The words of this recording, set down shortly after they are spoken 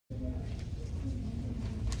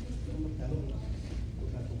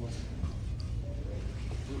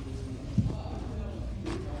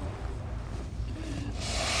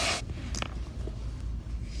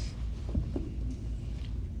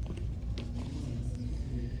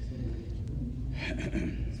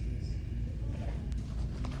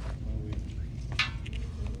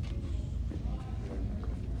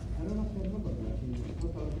don't know if I remember, but I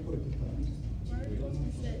thought I could put it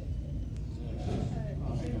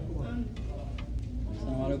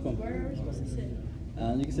Assalamu alaikum. Where are we supposed to sit?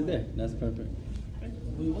 You can sit there. That's perfect.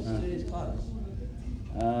 What's today's class?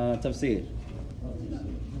 Tafseer.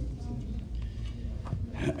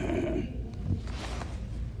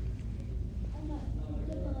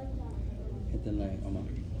 Hit the light, Omar.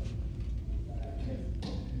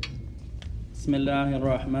 بسم الله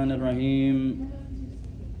الرحمن الرحيم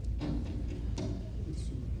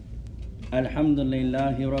الحمد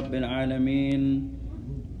لله رب العالمين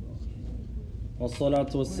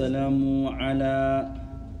والصلاة والسلام على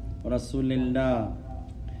رسول الله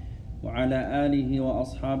وعلى آله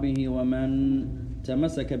وأصحابه ومن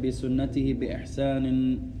تمسك بسنته بإحسان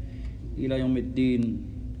إلى يوم الدين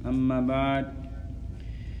أما بعد.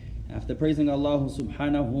 After praising Allah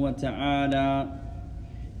subhanahu wa ta'ala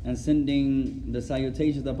and sending the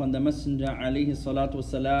salutations upon the Messenger alayhi salatu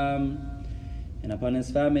wasalam, and upon his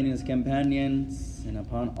family and his companions, and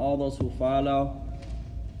upon all those who follow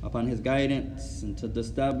upon his guidance until the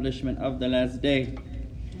establishment of the last day.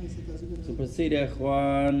 To proceed,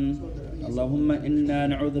 ikhwan, Allahumma inna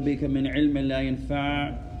na'udhu bika min ilmin la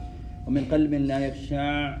yanfa' wa min qalbin la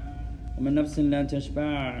yakhsha' wa min nafsin la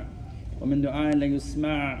tashba' wa min du'a'in la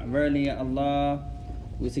yusma'. Verily, Ya Allah,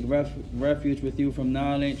 we seek refuge with you from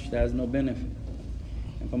knowledge that has no benefit,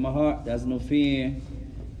 and from a heart that has no fear,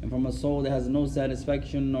 and from a soul that has no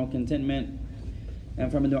satisfaction nor contentment,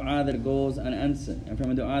 and from a dua that goes unanswered, and from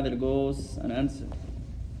a dua that goes unanswered.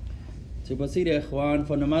 To proceed, يا إخوان,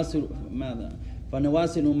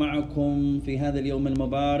 فنواصل معكم في هذا اليوم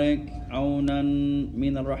المبارك عونا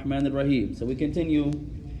من الرحمن الرحيم. So we continue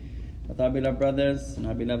with our beloved brothers and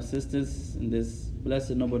our beloved sisters in this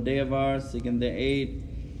blessed noble day of ours, seeking the aid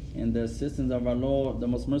and the assistance of our Lord, the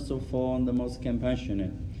most merciful and the most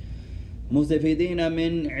compassionate. مستفيدين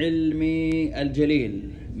من علم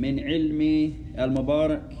الجليل، من علم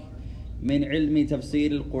المبارك، من علم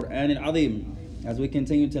تفسير القرآن العظيم. As we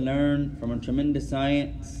continue to learn from a tremendous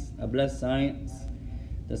science, a blessed science,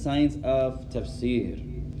 the science of tafsir.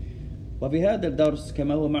 وفي هذا الدرس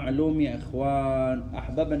كما هو معلوم يا إخوان،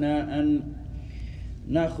 أحببنا أن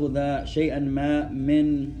نأخذ شيئا ما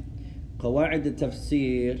من قواعد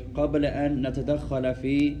التفسير قبل أن نتدخل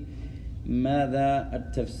في ماذا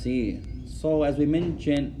التفسير. So as we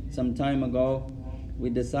mentioned some time ago, we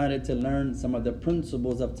decided to learn some of the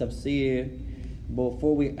principles of tafsir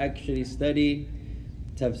before we actually study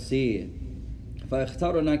tafsir.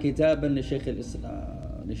 فاخترنا كتابا لشيخ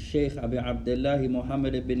الإسلام للشيخ أبي عبد الله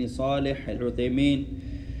محمد بن صالح العثيمين،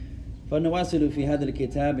 فنواصل في هذا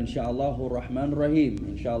الكتاب إن شاء الله الرحمن الرحيم.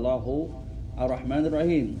 إن شاء الله الرحمن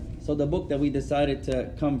الرحيم. So the book that we decided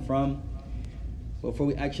to come from before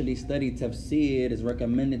we actually study tafsir is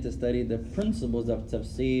recommended to study the principles of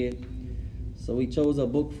tafsir. So we chose a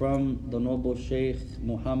book from the noble Sheikh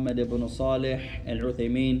Muhammad ibn Salih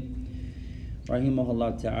al-Uthaymin,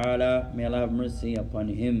 rahimahullah ta'ala. May Allah have mercy upon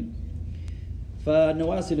him.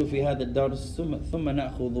 فنواصل في هذا الدرس ثم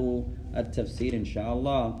نأخذ التفسير إن شاء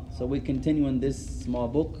الله. So we continue in this small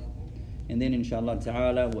book, and then inshallah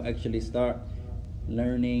ta'ala we'll actually start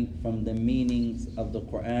learning from the meanings of the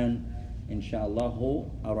Quran. Inshallah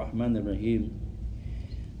ar-Rahman ar-Rahim.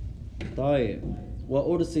 طيب.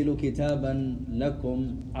 وأرسل كتابا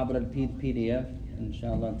لكم عبر PDF إن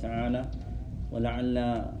شاء الله تعالى، ولعل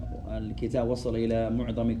الكتاب وصل إلى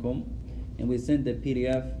معظمكم. And we send the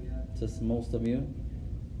PDF to most of you,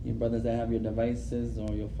 your brothers that have your devices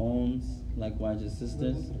or your phones, likewise your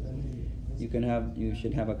sisters. You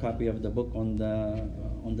should have a copy of the book on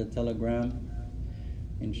the Telegram.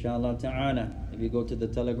 Inshallah ta'ala. If you go to the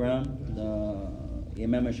Telegram, the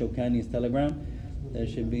Imam Shawkani's Telegram, there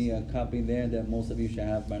should be a copy there that most of you should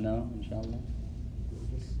have by now, inshallah.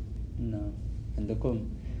 No. عندكم.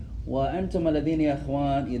 وأنتم الذين يا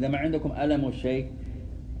أخوان إذا ما عندكم ألم وشيء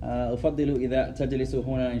أفضل إذا تجلسوا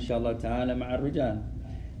هنا إن شاء الله تعالى مع الرجال.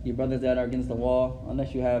 You brothers that are against the wall,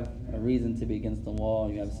 unless you have a reason to be against the wall,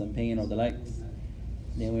 you have some pain or the likes,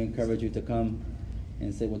 then we encourage you to come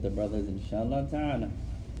and sit with the brothers inshallah ta'ala.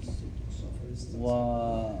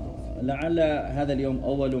 ولعل هذا اليوم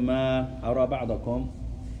أول ما أرى بعضكم،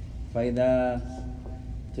 فإذا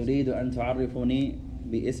تريد أن تعرفوني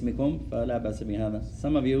باسمكم فلا بأس بهذا.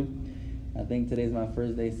 Some of you, I think today is my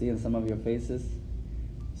first day seeing some of your faces,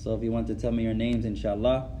 so if you want to tell me your names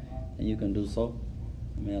inshallah, then you can do so.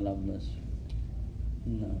 May Allah bless you.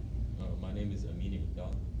 No. My name is Amin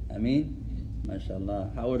Iqdal. Amin?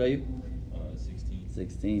 MashaAllah. How old are you? 16.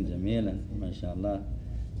 16, Jamilan, MashaAllah.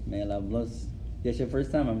 May Allah bless. Yes, your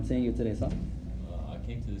first time I'm seeing you today, son. I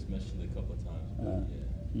came to this masjid a couple of times. Yeah.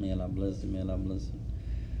 May Allah bless you, may Allah bless you.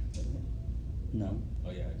 No. Oh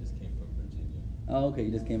yeah, I just came from Virginia. Oh, okay,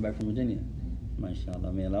 you just came back from Virginia.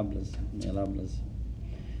 MashaAllah, may Allah bless you, may Allah bless you.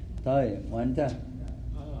 طيب, وأنت؟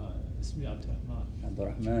 اسمي عبد الرحمن. عبد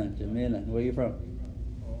الرحمن, جميلا. Where are you from?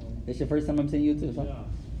 It's your first time I'm seeing you too, son?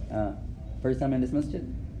 Yeah. First time in this masjid?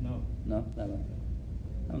 No. No?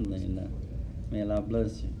 Alhamdulillah. May Allah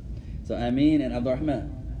bless you. So Ameen and Abdurrahman.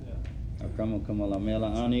 Yeah. أكرمكم الله. May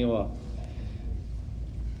Allah honor you all.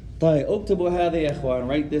 طيب اكتبوا هذا يا اخوان.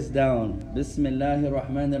 Write this down. بسم الله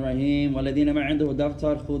الرحمن الرحيم. والذين ما عنده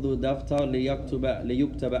دفتر خذوا دفتر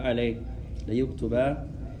ليكتب عليه.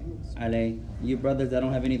 You brothers that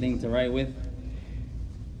don't have anything to write with,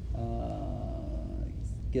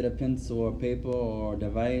 get a pencil or paper or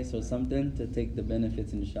device or something to take the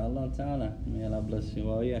benefits inshallah ta'ala. May Allah bless you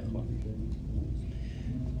all, ya ikhwan.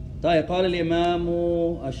 طيب قال الإمام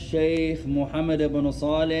الشيخ محمد بن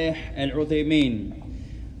صالح العثيمين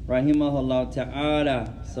rahimahullah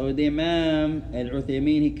ta'ala. So the Imam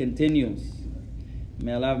al-Uthaymin, he continues.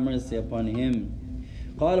 May Allah have mercy upon him.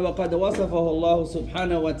 قال وقد وصفه الله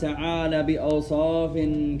سبحانه وتعالى بأوصاف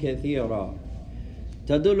كثيرة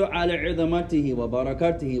تدل على عظمته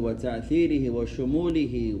وبركته وتأثيره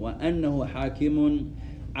وشموله وأنه حاكم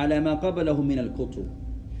على ما قبله من الكتب.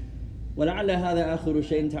 ولعل هذا آخر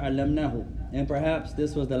شيء تعلمناه. And perhaps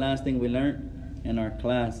this was the last thing we learned in our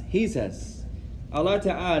class. He says, Allah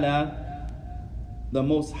Ta'ala, the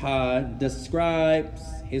Most High, describes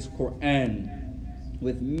His Quran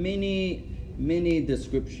with many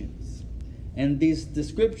descriptions. And these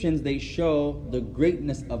descriptions, they show the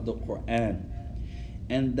greatness of the Quran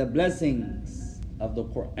and the blessings of the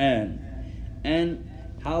Quran and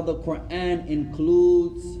how the Quran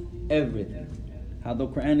includes everything. How the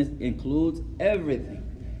Quran includes everything.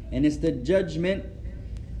 And it's the judgment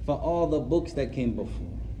for all the books that came before.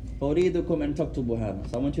 فأريدكم أن تكتبوا هذا.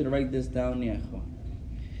 So I want you to write this down, ya ikhwan.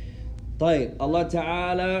 طيب, Allah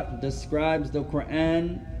Ta'ala describes the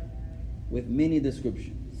Quran with many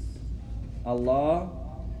descriptions. Allah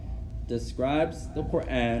describes the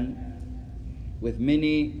Quran with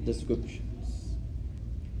many descriptions.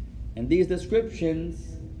 And these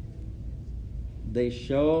descriptions, they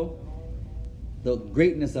show the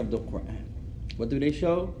greatness of the Quran. What do they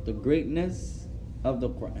show? The greatness of the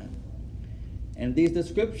Quran. And these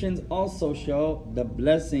descriptions also show the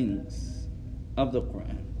blessings of the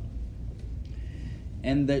Quran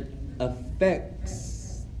and the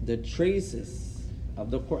effects, the traces of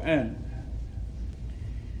the Quran,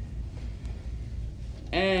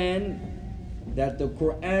 and that the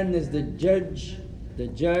Quran is the judge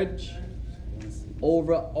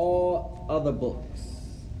over all other books,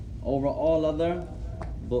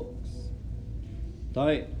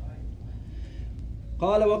 طيب.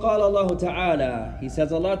 قال وقال الله تعالى, he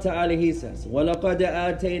says, Allah Ta'ala, he says, وَلَقَدْ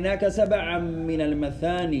آتَيْنَاكَ سَبْعًا مِنَ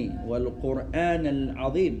الْمَثَانِ وَالْقُرْآنَ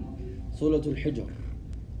الْعَظِيمِ Surah Al-Hijr.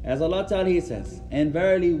 As Allah Ta'ala, he says, and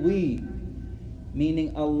verily we,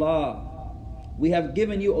 meaning Allah, we have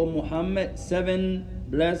given you, O Muhammad, 7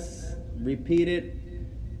 blessed, repeated,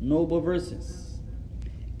 noble verses,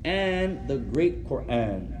 and the great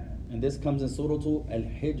Quran. And this comes in Surah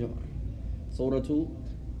Al-Hijr. Surah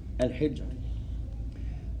Al-Hijr.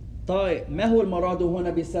 طيب, ما هو المراد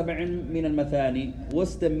هنا بسبع من المثاني?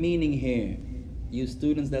 What's the meaning here? You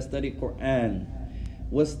students that study Quran,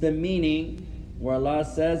 what's the meaning where Allah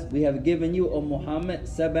says, we have given you, O Muhammad,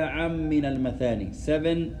 سبعا من المثاني,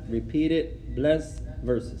 7 repeated blessed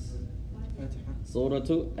verses. Surah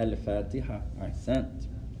Al-Fatiha. Ahsant.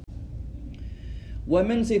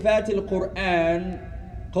 ومن صفات القرآن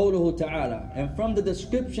قوله تعالى. And from the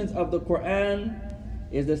descriptions of the Quran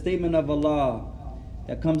is the statement of Allah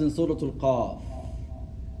that comes in Surah Al-Qaf,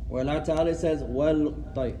 where Allah Ta'ala says, قَاف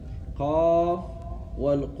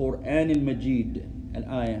وَالْقُرْآنِ الْمَجِيدِ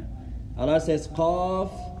Al-Ayah. Allah says, Qaf,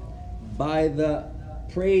 by the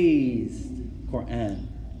praised Quran,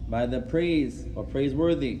 by the praise or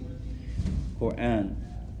praiseworthy Quran.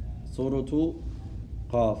 Surah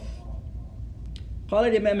Qaf. قال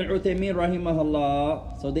الإمام العثيمين رحمه الله.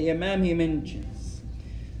 So the Imam, he mentions,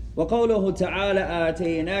 وقوله تعالى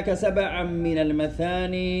آتيناك سبعا من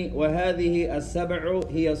المثاني وهذه السبع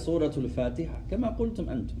هي سورة الفاتحة كما قلتم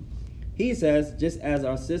أنتم. He says, just as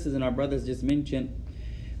our sisters and our brothers just mentioned,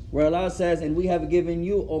 where Allah says, and we have given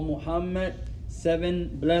you, O Muhammad,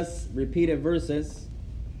 7 blessed repeated verses.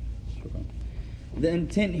 The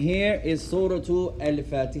intent here is Surah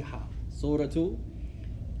Al-Fatiha. Surah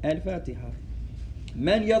Al-Fatiha.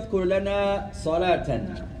 من يذكر لنا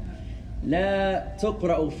صلاة لا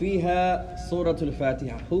تقرأ فيها سورة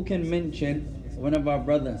الفاتحة. Who can mention one of our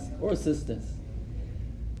brothers or sisters,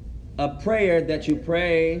 a prayer that you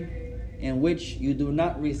pray in which you do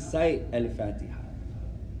not recite Al-Fatiha.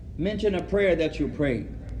 Mention a prayer that you pray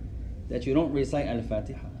that you don't recite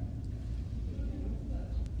Al-Fatiha.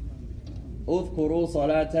 اذكروا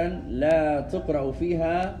صلاة لا تقرأ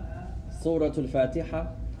فيها سورة الفاتحة.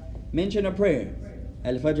 Mention a prayer.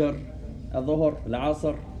 Al-Fajr, Al-Dhuhr,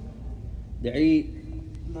 Al-Asr, the Eid,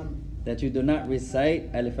 None. that you do not recite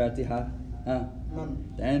Al-Fatiha.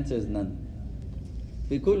 None. The answer is none.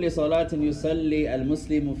 في كل صلاة يصلي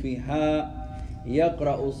المسلم فيها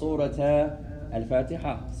يقرأ سورة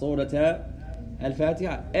الفاتحة. سورة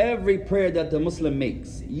الفاتحة. Every prayer that the Muslim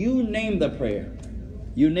makes, you name the prayer.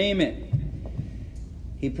 You name it.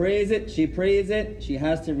 He prays it, she prays it, she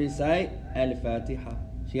has to recite Al-Fatiha.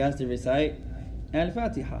 She has to recite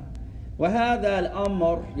Al-Fatiha. وهذا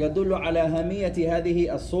الأمر يدل على أهمية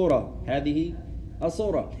هذه السورة. هذه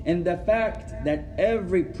السورة. And the fact that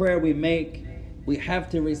every prayer we make, we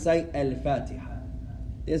have to recite Al-Fatiha.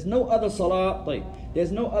 There's no other salah,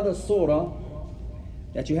 there's no other surah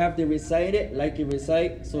that you have to recite it like you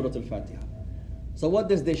recite Surah Al-Fatiha. So what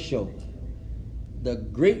does this show? The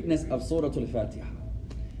greatness of Surah Al-Fatiha.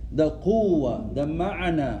 The quwwah, the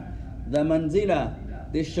ma'ana, the manzila.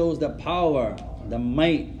 This shows the power, the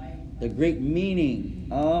might, the great meaning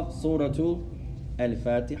of Surah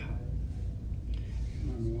Al-Fatiha.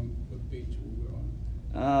 What page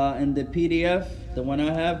we're on? In the PDF, the one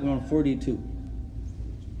I have, we're on 42.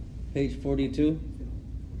 Page 42.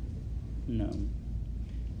 No.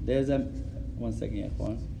 There's a, one second, ya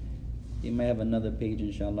ikhwan. You may have another page,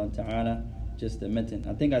 inshallah ta'ala. Just the mitten.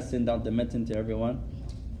 I think I sent out the mitten to everyone.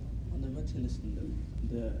 On the mitten is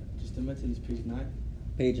just the mitten is page 9.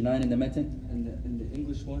 Page 9 in the mitten. And the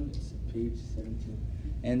English one is page 17.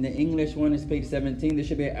 And the English one is page 17. There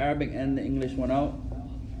should be Arabic and the English one out.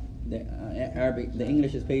 The Arabic, the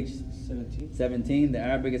English is page 17. The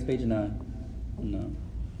Arabic is page 9. No.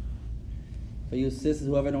 For you sisters,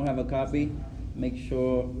 whoever don't have a copy, make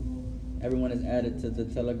sure everyone is added to the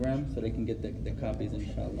Telegram so they can get the copies,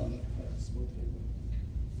 inshallah.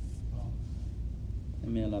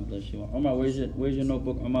 May Allah bless you. Omar, where's your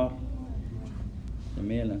notebook, Omar?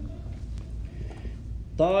 Jamila.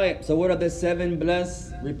 So what are the 7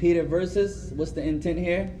 blessed repeated verses? What's the intent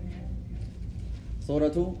here? Surah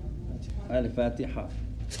Al-Fatiha.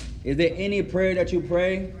 Is there any prayer that you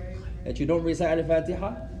pray that you don't recite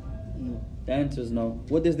Al-Fatiha? No. The answer is no.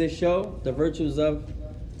 What does this show? The virtues of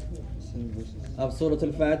Surah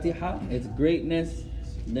Al-Fatiha, its greatness,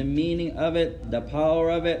 the meaning of it, the power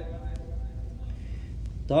of it.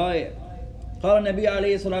 طيب. قال النبي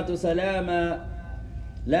عليه الصلاة والسلام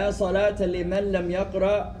لا صلاة لمن لم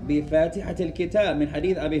يقرأ بفاتحة الكتاب من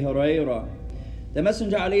حديث أبي هريرة. The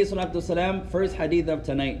Messenger عليه الصلاة والسلام, first hadith of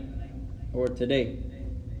tonight or today.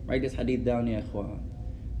 Write this hadith down, ya ikhwan.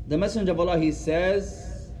 The Messenger of Allah, he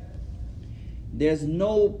says, there's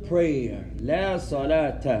no prayer, لا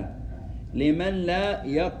صلاة لمن لا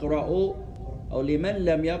يقرأ أو لمن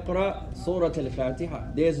لم يقرأ سورة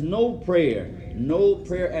الفاتحة. There's no prayer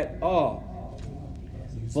at all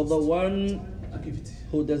for the one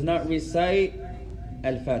who does not recite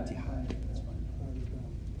Al-Fatiha.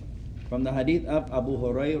 From the hadith of Abu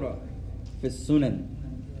Hurairah في السنن.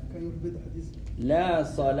 Can you repeat the hadith? لا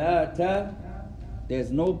صلاة,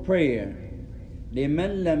 there's no prayer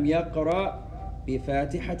لمن لم يقرأ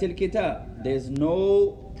بفاتحة الكتاب. There's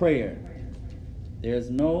no prayer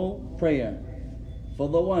for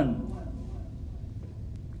the one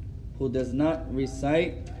who does not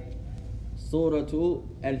recite Surah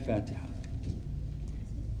Al-Fatiha.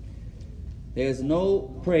 There's no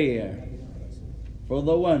prayer for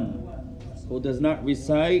the one who does not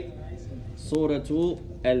recite Surah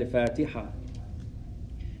Al-Fatiha.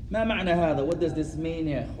 ما معنى هذا? What does this mean,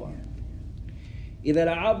 يا إخوان? إذا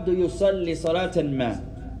العبد يصلي صلاة ما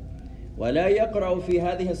ولا يقرأ في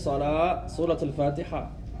هذه الصلاة سورة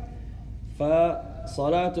الفاتحة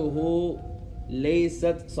فصلاته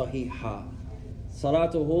ليست صحيحة.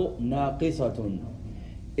 صلاته ناقصة.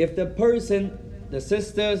 If the person, the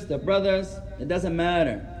sisters, the brothers, it doesn't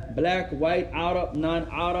matter. Black, white, Arab,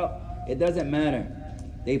 non-Arab, it doesn't matter.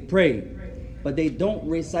 They pray, but they don't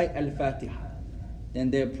recite Al-Fatiha.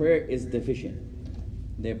 Then their prayer is deficient.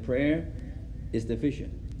 Their prayer is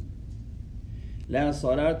deficient. لا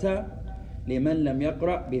صلاة لمن لم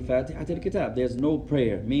يقرأ بفاتحة الكتاب. There's no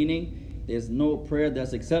prayer, meaning there's no prayer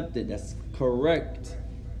that's accepted, that's correct,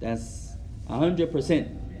 that's 100%,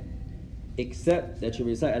 except that you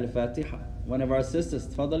recite Al-Fatiha. One of our sisters,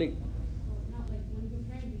 تفضلي. Not like when we're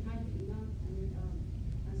praying behind the imam,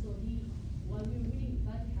 and so while we were reading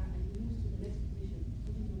Fatiha, and he moves to the next position,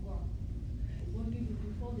 which is Ruku'.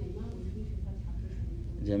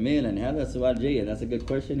 جميلا هذا سؤال جيد. That's a good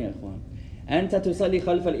question يا إخوان. أنت تصلي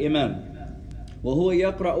خلف الإمام وهو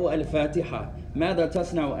يقرأ الفاتحة ماذا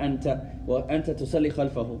تصنع أنت وأنت تصلي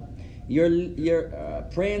خلفه؟ You're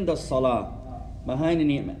praying the salah behind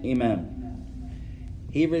an imam.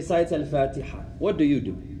 He recites al-Fatiha. What do you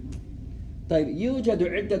do? طيب يوجد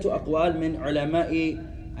عدة أقوال من علماء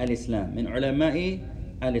الإسلام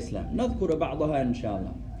نذكر بعضها إن شاء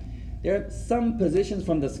الله. There are some positions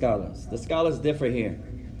from the scholars. The scholars differ here.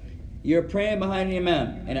 You're praying behind an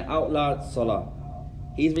imam in an out loud salah.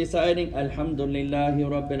 He's reciting Alhamdulillahi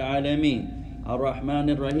Rabbil Alameen Ar-Rahman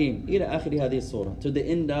Ar-Rahim إلى آخر هذه السورة to the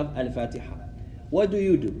end of Al-Fatiha. What do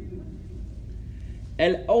you do?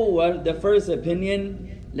 الأول, the first opinion,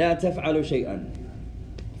 لا تفعل شيئا.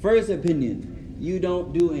 First opinion, you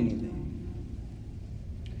don't do anything.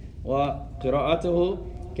 وقراءته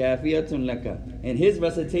كافية لك. And his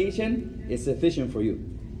recitation is sufficient for you.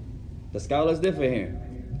 The scholars differ here.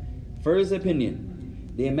 First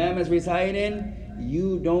opinion, the imam is reciting,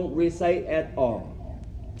 you don't recite at all.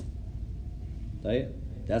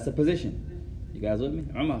 That's the position. You guys with me?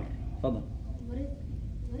 Umar, fadal. What if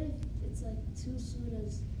it's like two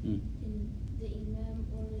surahs and the imam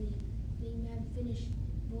finished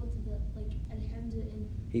both of the Alhamdulillah and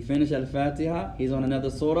He finished Al-Fatiha, he's on another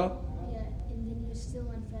surah. yeah, and then you're still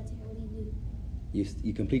on Fatiha. What do?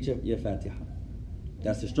 You complete your Fatiha.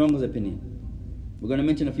 That's the strongest opinion. We're going to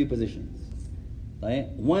mention a few positions.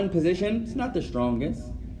 One position, it's not the strongest.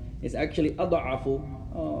 It's actually أضعف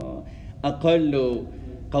أقل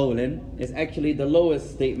قولا. It's actually the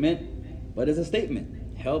lowest statement, but it's a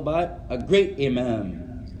statement held by a great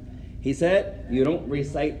imam. He said, you don't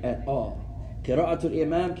recite at all. قراءة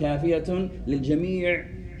الإمام كافية للجميع.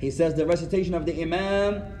 He says the recitation of the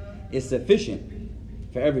imam is sufficient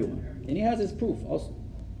for everyone. And he has his proof also.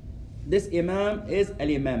 This imam is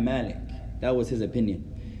Al-Imam Malik. That was his opinion.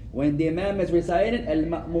 When the imam is recited,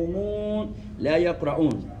 Al-Ma'mumun la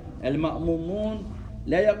yaqra'un. Al-Ma'mumun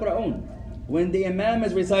la yaqra'un. When the imam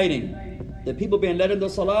is reciting, the people being led in the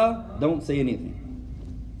salah don't say anything.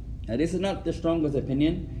 Now this is not the strongest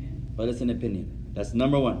opinion, but it's an opinion. That's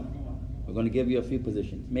number one. We're going to give you a few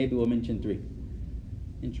positions. Maybe we'll mention three.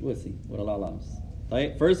 We'll see what Allah allows.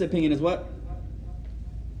 Right? First opinion is what?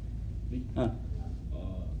 If the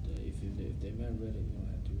imam read it, you don't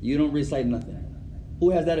have to. You don't recite nothing.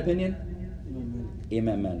 Who has that opinion?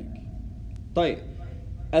 Imam Malik. طيب.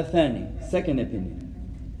 الثاني, second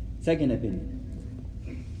opinion.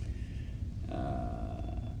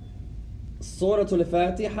 سورة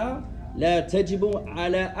الفاتحة لا تجب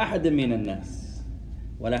على أحد من الناس.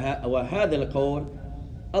 وهذا القول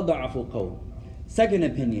أضعف قول. Second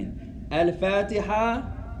opinion. Al-Fatiha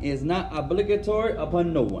is not obligatory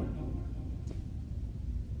upon no one.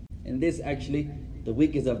 And this actually the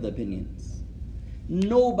weakest of the opinions.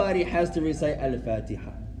 Nobody has to recite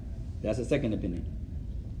Al-Fatiha. That's the second opinion.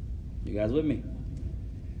 You guys with me?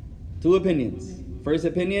 Two opinions. First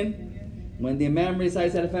opinion, when the imam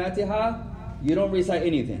recites Al-Fatiha, you don't recite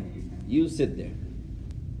anything. You sit there.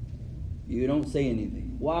 You don't say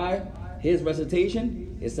anything. Why? His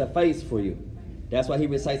recitation is suffice for you. That's why he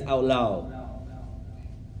recites out loud.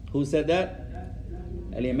 Who said that?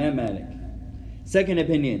 Al-Imam Malik. Second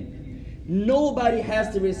opinion, nobody has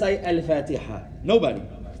to recite Al-Fatiha. Nobody.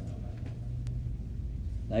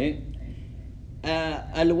 Right?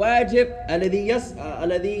 الواجب الذي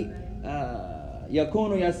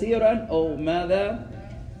يكون يسيرا أو ماذا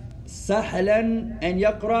سهلا أن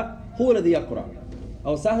يقرأ هو الذي يقرأ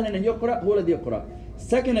أو سهلا أن يقرأ هو الذي يقرأ.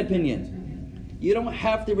 Second opinion, you don't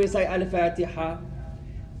have to recite Al-Fatiha.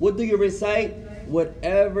 What do you recite?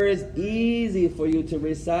 Whatever is easy for you to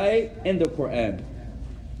recite in the Quran.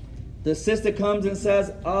 The sister comes and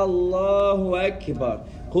says, Allahu Akbar,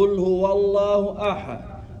 Qul huwa Allahu ahad,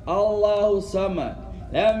 Allahu samad,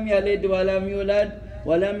 lam yalid wa lam yulad,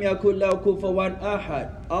 wa lam yakul lahu kufuwan ahad,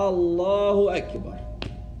 Allahu Akbar.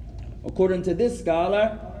 According to this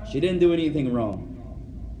scholar, she didn't do anything wrong.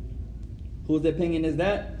 Whose opinion is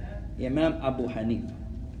that? Imam Abu Hanifa.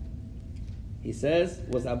 He says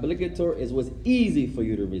what's obligatory is what's easy for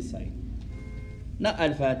you to recite, not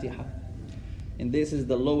Al-Fatiha. And this is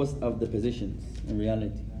the lowest of the positions in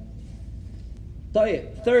reality.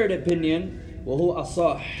 Third opinion, وهو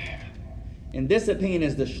أصح. And this opinion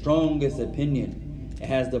is the strongest opinion. It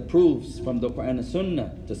has the proofs from the Quran and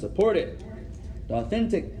Sunnah to support it, the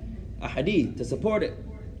authentic ahadith to support it.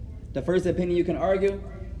 The first opinion you can argue.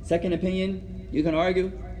 Second opinion you can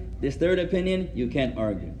argue. This third opinion you can't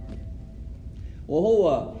argue.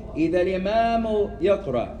 وهو إذا الإمام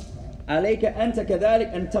يقرأ عليك أنت كذلك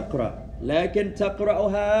أن تقرأ لكن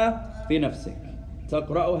تقرأها في نفسك.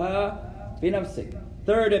 تقرأها في نفسك.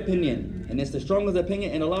 third opinion, and it's the strongest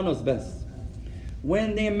opinion, and Allah knows best.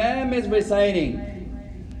 When the Imam is reciting,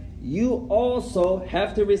 you also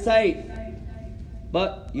have to recite,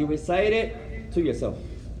 but you recite it to yourself.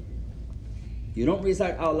 You don't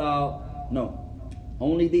recite out loud, no.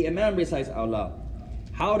 Only the Imam recites out loud.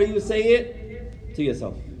 How do you say it? To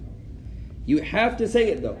yourself. You have to say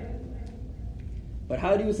it though. But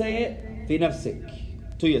how do you say it? Fi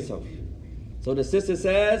nafsik, to yourself. So the sister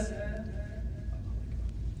says,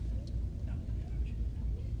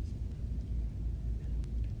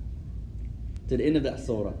 to the end of that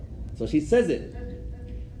surah. So she says it,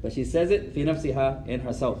 but she says it fi nafsiha, in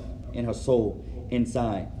herself, in her soul,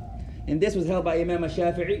 inside. And this was held by Imam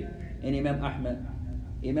al-Shafi'i and Imam Ahmad.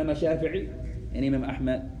 Imam al-Shafi'i and Imam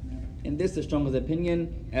Ahmad. And this is the strongest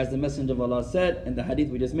opinion, as the Messenger of Allah said in the hadith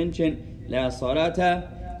we just mentioned, لا صلاة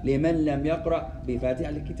لمن لم يقرأ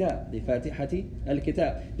بفاتحة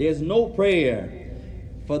الكتاب. There is no prayer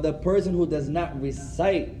for the person who does not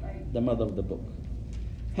recite the mother of the book.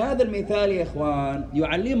 هذا المثال يا إخوان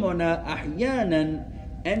يعلمنا أحيانا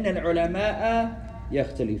أن العلماء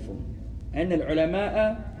يختلفون. أن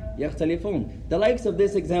العلماء يختلفون. The likes of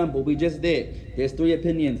this example we just did. There's three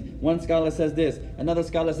opinions. One scholar says this, another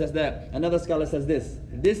scholar says that, another scholar says this.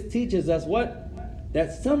 This teaches us what?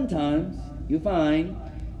 That sometimes you find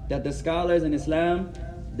that the scholars in Islam,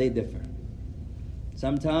 they differ.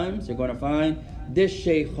 Sometimes you're going to find this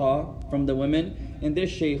shaykha from the women and this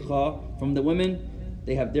shaykha from the women,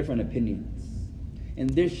 they have different opinions. And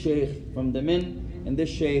this shaykh from the men and this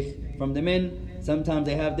shaykh from the men, sometimes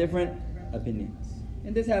they have different opinions.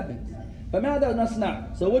 And this happens. فَمَاذَا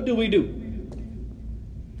نَصْنَعُ? So what do we do?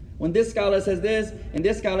 When this scholar says this, and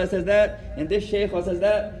this scholar says that, and this shaykh says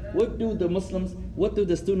that, what do the Muslims, what do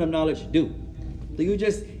the student of knowledge do? Do you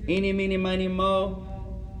just eeny, meeny, miny, mo,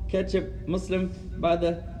 catch a Muslim by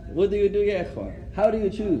the, what do you do, ya ikhwan? How do you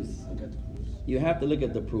choose? You have to look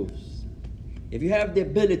at the proofs. If you have the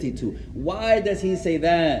ability to, why does he say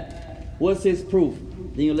that? What's his proof?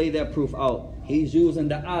 Then you lay that proof out. He's using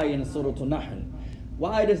the ayah in Surah An-Nahl.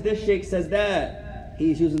 Why does this sheikh says that?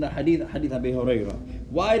 He's using the hadith Abu Hurairah.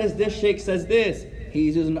 Why does this sheikh says this?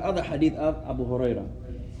 He's using the other hadith of Abu Hurairah.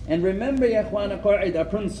 And remember, ya ikhwana, qaida,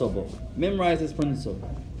 principle. Memorize this principle.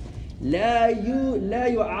 لا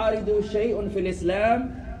يعارض شيء في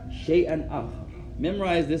الإسلام شيئا آخر.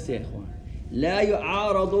 Memorize this, ya ikhwan. لا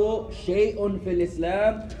يعارض شيء في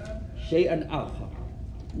الإسلام شيئا آخر.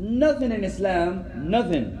 Nothing in Islam,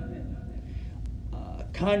 nothing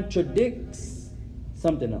contradicts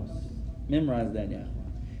something else. Memorize that, yeah.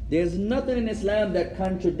 There's nothing in Islam that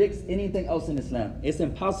contradicts anything else in Islam. It's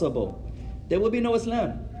impossible. There will be no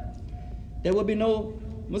Islam. There will be no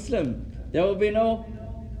Muslim. There will be no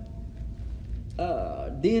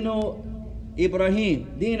Dino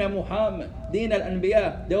Ibrahim, Dina Muhammad, Dina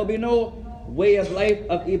al-Anbiya. There will be no way of life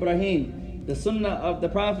of Ibrahim, the Sunnah of the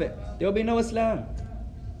Prophet. There will be no Islam.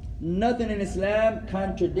 Nothing in Islam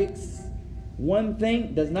contradicts. One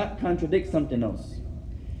thing does not contradict something else.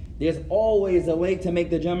 There's always a way to make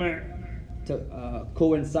the jama' to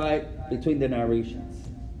coincide between the narrations.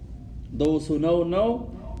 Those who know,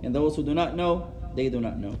 know, and those who do not know, they do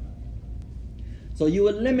not know. So you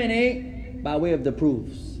eliminate by way of the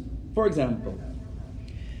proofs. For example,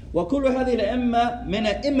 وكل هذه الأئمة من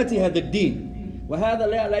أئمة هذا الدين وهذا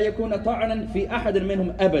لا يكون طعنا في أحد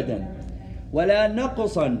منهم أبدا ولا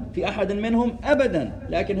نقصا في أحد منهم أبدا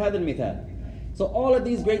لكن هذا المثال. So all of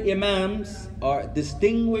these great imams are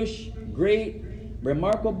distinguished, great,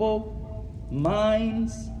 remarkable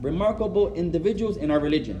minds, remarkable individuals in our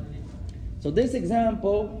religion. So this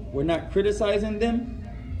example, we're not criticizing them,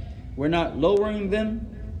 we're not lowering them.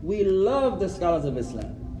 We love the scholars of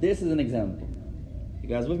Islam. This is an example. You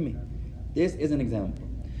guys with me? This is an example.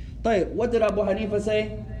 طيب, what did Abu Hanifa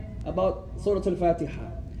say about Surah Al-Fatiha?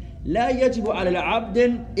 لا يجب على العبد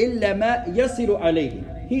إلا ما يسر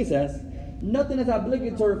عليه. He says, nothing is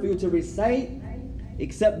obligatory for you to recite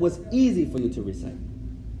except what's easy for you to recite.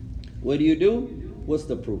 What do you do? What's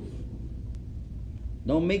the proof?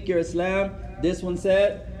 Don't make your Islam, this one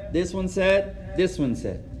said, this one said, this one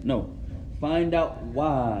said. No. Find out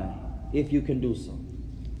why, if you can do so.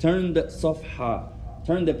 Turn the safha,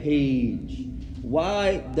 turn the page.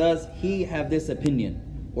 Why does he have this opinion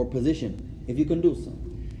or position, if you can do so?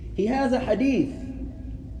 He has a hadith.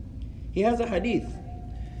 He has a hadith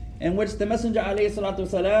in which the Messenger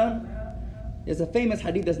ﷺ, there's a famous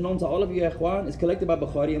hadith that's known to all of you, ikhwan, is collected by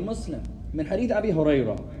Bukhari and Muslim. Min hadith Abi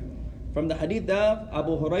Hurairah. From the hadith of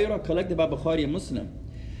Abu Hurairah, collected by Bukhari and Muslim.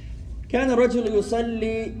 كان الرجل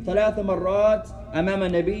يصلي 3 مرات أمام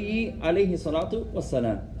النبي عليه الصلاة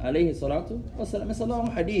والسلام. عليه الصلاة والسلام. It's a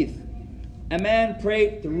long hadith. a man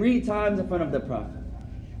prayed 3 times in front of the Prophet.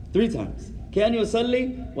 3 times. كان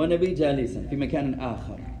يصلي والنبي جالسا في مكان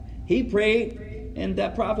آخر. He prayed and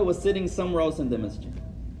that Prophet was sitting somewhere else in the masjid.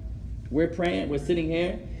 We're praying, we're sitting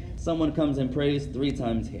here, someone comes and prays 3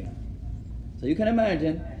 times here. So you can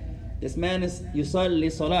imagine, this man is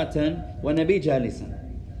يصلي صلاة والنبي جالسا.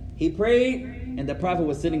 He prayed and the Prophet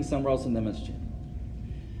was sitting somewhere else in the masjid.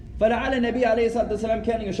 فلعل النبي عليه الصلاة والسلام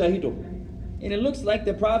كان يشاهده. And it looks like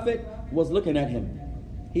the Prophet was looking at him.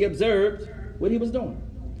 He observed what he was doing.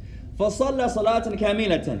 فصلى صلاة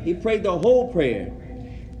كاملة. He prayed the whole prayer.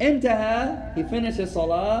 انتهى, he finished his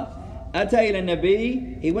salah. أتى إلى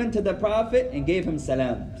النبي. He went to the Prophet and gave him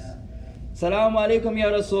salams. Salamu alaikum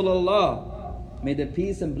ya Rasulullah. May the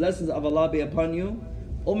peace and blessings of Allah be upon you,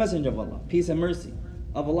 O Messenger of Allah. Peace and mercy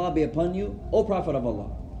of Allah be upon you, O Prophet of Allah.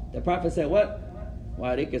 The Prophet said what? Wa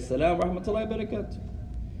alaikum assalam wa rahmatullahi wa barakatuh.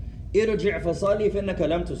 Irji' fasalli finnaka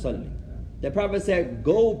lam tusalli. The Prophet said,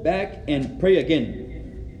 go back and pray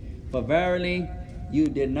again, for verily you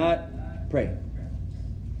did not pray.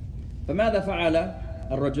 فماذا فعل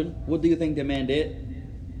الرجل? What do you think the man did?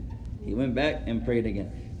 He went back and prayed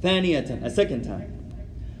again. ثانية, a second time.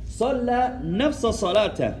 صلى نفس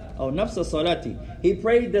صلاته أو نفس صلاتي. He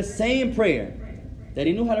prayed the same prayer that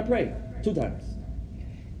he knew how to pray 2 times.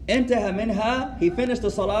 انتهى منها. He finished the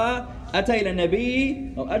salah. أتى إلى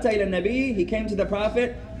النبي أو أتى إلى النبي. He came to the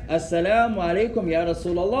Prophet. Assalamu alaikum ya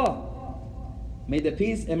Rasulullah. May the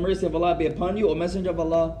peace and mercy of Allah be upon you, O Messenger of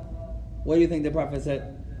Allah. What do you think the Prophet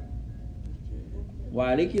said? Wa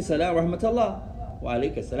alayki salam wa rahmatullah. Wa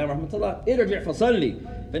alayka salam wa rahmatullah. Irji' fasalli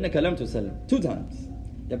finnaka lam tusalli. 2 times.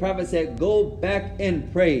 The Prophet said, go back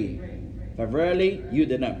and pray, for verily you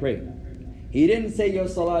did not pray. He didn't say your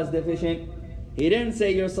salah is deficient. He didn't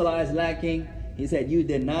say your salah is lacking. He said you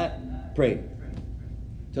did not pray.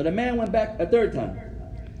 So the man went back a 3rd time.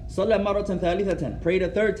 صلى مرة ثالثة. Prayed a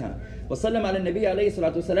 3rd time. وسلم على النبي عليه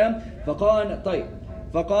الصلاة والسلام.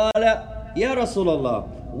 فقال يا رسول الله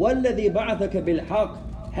والذي بعثك بالحق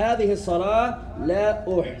هذه الصلاة لا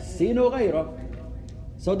أحسن غيره.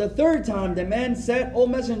 So the 3rd time the man said, O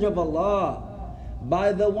Messenger of Allah,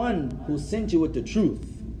 by the one who sent you with the truth.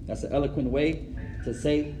 That's an eloquent way to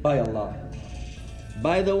say by Allah.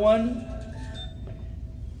 By the one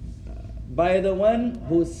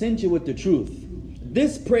who sent you with the truth.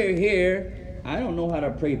 This prayer here, I don't know how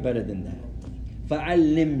to pray better than that.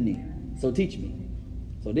 فَعَلِّمْنِي. So teach me.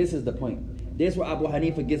 So this is the point. This is where Abu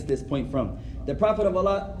Hanifa gets this point from. The Prophet of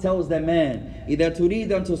Allah tells the man, إِذَا تُرِيدَ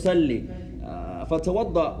أَن تُصَلِّي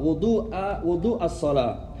فَتَوَضَّأْ وُضُوءَ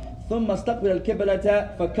الصَّلَاةِ ثُمَّ اسْتَقْبِلَ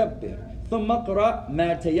الْقِبْلَةَ فَكَبِّرْ ثُمَّ اقْرَأْ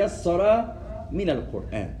مَا تَيَسَّرَ مِنَ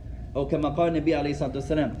الْقُرْآنِ. أو كما قال النبي عليه الصلاة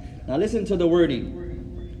والسلام. Now listen to the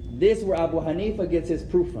wording. This is where Abu Hanifa gets his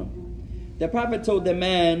proof from. The Prophet told the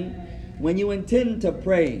man, when you intend to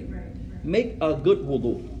pray, make a good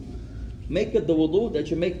wudu. Make it the wudu that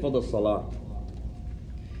you make for the salah.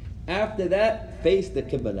 After that, face the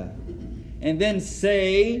Qibla. And then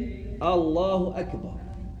say, Allahu Akbar.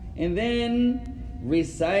 And then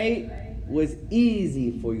recite what's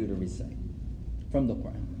easy for you to recite from the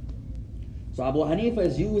Quran. So Abu Hanifa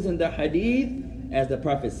is using the hadith as the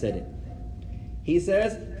Prophet said it. He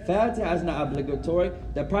says, Fatiha is not obligatory.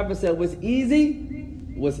 The Prophet said was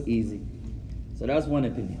easy. So that's one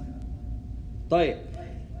opinion.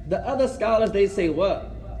 The other scholars, they say what?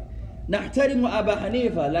 نحترم أبا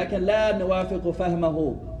حنيفة لكن لا نوافق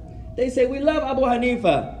فهمه. They say we love Abu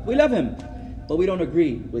Hanifa. We love him. But we don't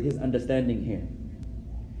agree with his understanding here.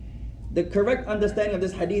 The correct understanding of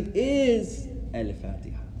this hadith is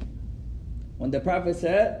Al-Fatiha. When the Prophet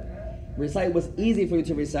said, recite what's easy for you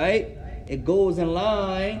to recite, it goes in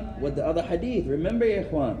line with the other hadith. Remember, ya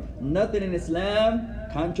ikhwan, nothing in Islam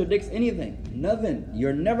contradicts anything. Nothing.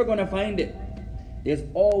 You're never going to find it. There's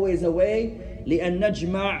always a way. لأن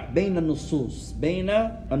نجمع بين النصوص. بين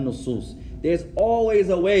النصوص. There's always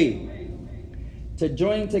a way to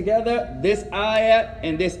join together this ayah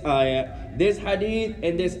and this ayah, this hadith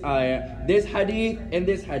and this ayah, this hadith and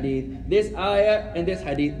this hadith, this ayah and this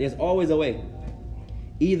hadith. There's always a way.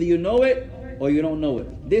 Either you know it or you don't know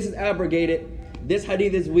it. This is abrogated. This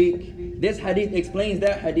hadith is weak. This hadith explains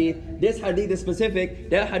that hadith. This hadith is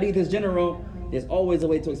specific. That hadith is general. There's always a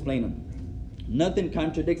way to explain them. Nothing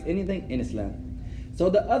contradicts anything in Islam. So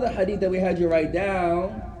the other hadith that we had you write down,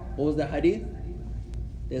 what was the hadith?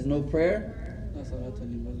 There's no prayer.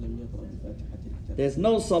 There's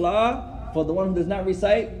no salah for the one who does not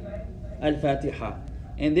recite Al-Fatiha.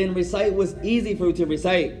 And then recite what's easy for you to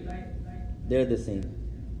recite. They're the same.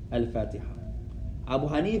 Al-Fatiha. Abu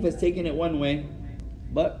Hanifa is taking it one way,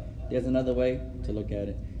 but there's another way to look at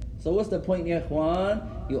it. So what's the point, ya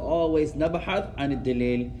ikhwan? you always نبحث عن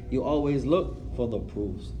الدليل. You always look for the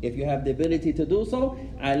proofs. If you have the ability to do so,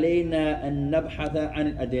 علينا أن نبحث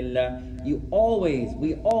عن الأدلة.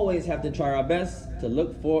 We always have to try our best to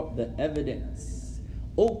look for the evidence.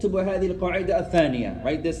 اكتبوا هذه القاعدة الثانية.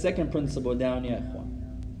 Write this second principle down يا إخوان.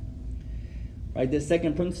 Write this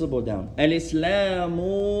second principle down. الإسلام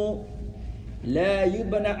لا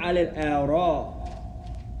يبنى على الآراء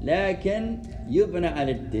لكن يبنى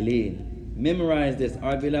على الدليل. Memorize this,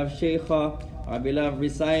 our beloved Shaykha, our beloved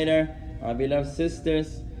reciter, our beloved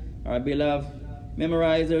sisters, our beloved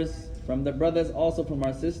memorizers, from the brothers, also from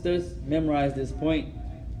our sisters. Memorize this point.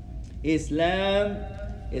 Islam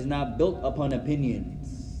is not built upon opinions.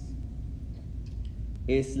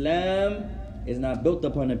 Islam is not built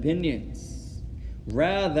upon opinions.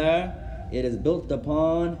 Rather, it is built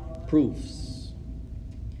upon proofs.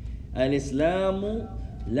 Al-Islamu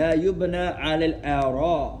la yubna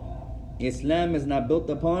al-ara. Islam is not built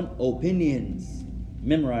upon opinions.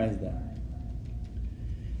 Memorize that.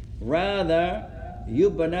 Rather,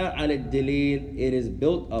 yubna al-dalil. It is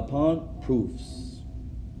built upon proofs.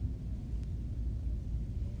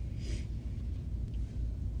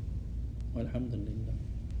 Alhamdulillah.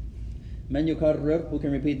 Man yukarrir, who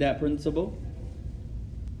can repeat that principle?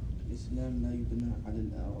 الإسلام لا يبنى على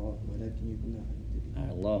الآراء ولكن يبنى على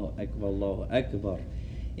الدليل. Allahu Akbar, Allahu Akbar.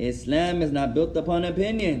 Islam is not built upon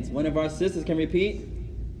opinions. One of our sisters can repeat.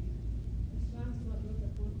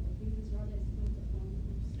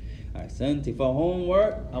 Ahsanti. For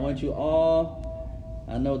homework, I want you all,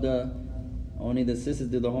 I know only the sisters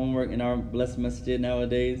do the homework in our blessed masjid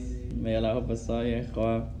nowadays. May Allah help us all, ya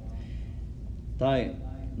ikhwan.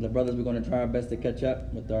 The brothers, we're going to try our best to catch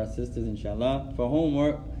up with our sisters, inshallah. For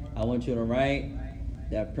homework, I want you to write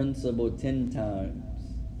that principle 10 times.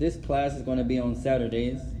 This class is going to be on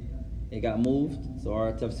Saturdays. It got moved, so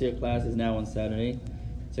our Tafseer class is now on Saturday.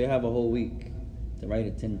 So you have a whole week to write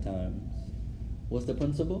it 10 times. What's the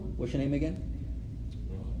principle? What's your name again?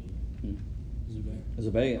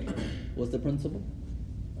 Zubayr. What's the principle?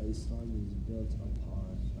 Islam is built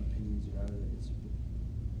upon opinions, rather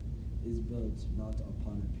is built not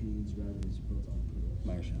upon opinions, rather is built on proofs.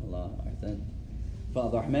 MashaAllah. Ahsan.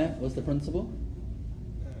 Father Ahmed, what's the principle?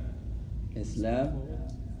 Islam.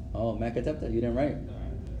 Oh, ma katabta, you didn't write.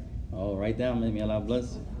 Oh, write down. May Allah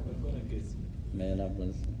bless you. May Allah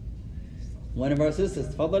bless you. One of our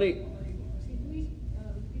sisters, Fadali.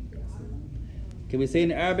 Can we say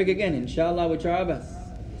in Arabic again? Inshallah, we try our best.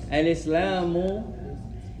 Al-Islamu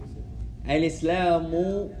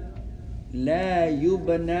la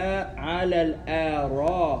yubna ala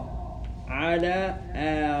al-ara. Ala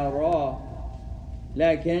ara.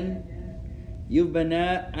 Lakin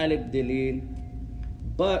yubna ala al-dalil.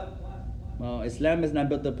 But Islam is not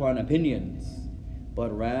built upon opinions,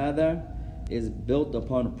 but rather is built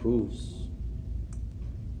upon proofs.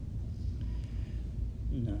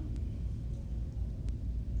 No.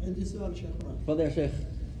 عندي سؤال شيخنا. تفضل يا شيخ.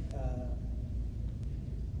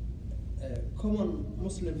 Common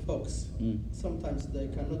Muslim folks, sometimes they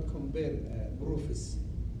cannot compare proofs.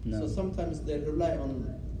 No. So sometimes they rely on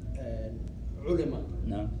ulama.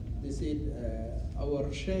 No. They said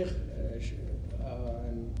our sheikh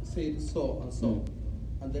said so and so,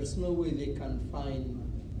 and there's no way they can find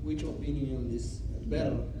which opinion is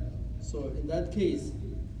better. So in that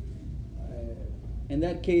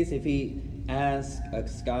case, if he asks a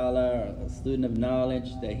scholar, a student of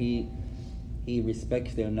knowledge, that he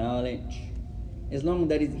respects their knowledge, as long as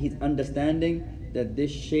that he's understanding that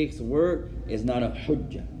this sheikh's word is not a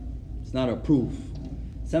hujjah, it's not a proof.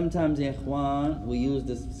 Sometimes, ya ikhwan, we use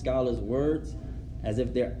this scholar's words as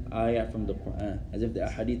if they're ayat from the Quran, as if they're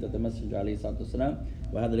hadith of the Messenger alayhi salatu wasalam,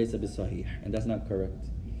 وَهَذَا لَيْسَ بِالصَّحِيحِ, and that's not correct.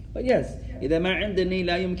 But yes, إذا ما عندني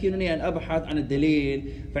لا يمكنني أن أبحث عن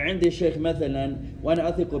الدليل فعندي شيخ مثلا وأنا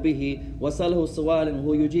أثق به وصله سؤال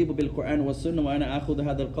وهو يجيب بالقرآن والسنة وأنا أخذ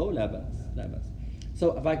هذا القول لا بأس لا بأس.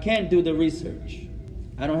 So if I can't do the research,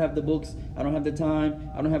 I don't have the books, I don't have the time,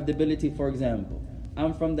 I don't have the ability, for example,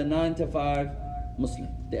 I'm from the 9 to 5 Muslim,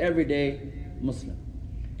 the everyday Muslim.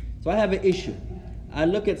 So I have an issue. I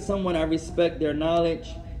look at someone, I respect their knowledge,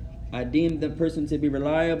 I deem the person to be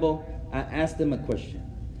reliable, I ask them a question.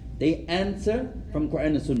 They answer from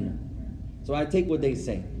Quran and Sunnah. So I take what they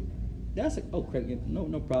say. That's like, oh, Craig,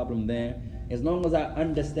 no problem there. As long as I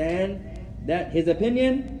understand that his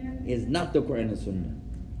opinion is not the Quran and Sunnah.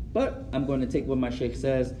 But I'm going to take what my sheikh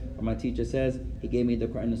says or my teacher says. He gave me the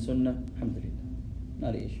Quran and Sunnah. Alhamdulillah.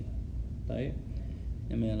 Not an issue. طيب.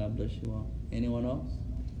 May Allah bless you all. Anyone else?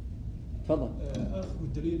 تفضل. أخذ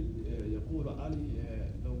الدليل يقول علي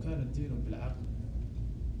لو كان الدين بالعقل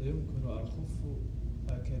لا يمكن أن أخف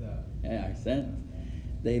هكذا. أحسنت.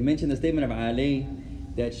 They mentioned the statement of Ali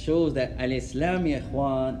that shows that al-Islam ya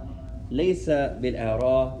ikhwan laysa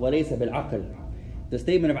bil-ara wa laysa bil-aql. The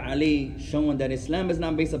statement of Ali showing that Islam is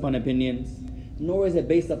not based upon opinions, nor is it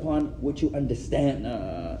based upon what you understand,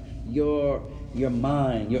 your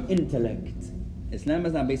mind, your intellect. Islam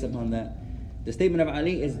is not based upon that. The statement of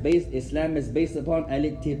Ali is based, Islam is based upon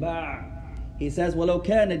al-ittiba'. He says, وَلَوْ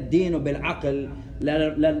كَانَ الدِّينُ بِالْعَقْلِ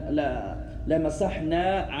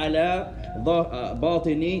لَمَسَحْنَا عَلَى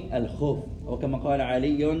بَاطِنِ الْخُوفِ وَكَمَا قَالَ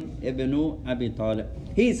عَلِيٌّ ibn Abi Talib.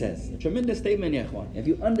 He says, a tremendous statement, ya ikhwan. If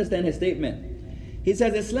you understand his statement, he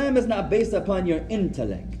says, Islam is not based upon your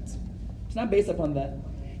intellect. It's not based upon that.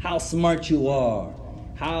 How smart you are.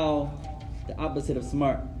 How, the opposite of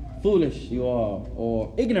smart, foolish you are,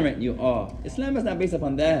 or ignorant you are. Islam is not based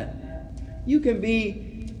upon that. You can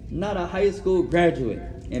be not a high school graduate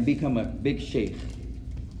and become a big sheikh.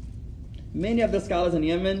 Many of the scholars in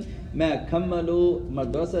Yemen ما كملوا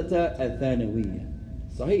مدرسة الثانوية.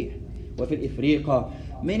 صحيح. وفي الإفريقة.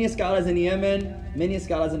 Many scholars in Yemen, many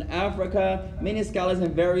scholars in Africa, many scholars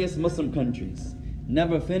in various Muslim countries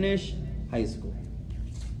never finished high school,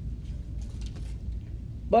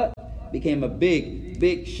 but became a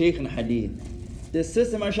big sheikh in hadith. This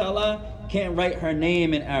sister, mashallah, can't write her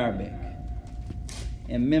name in Arabic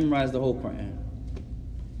and memorize the whole Quran.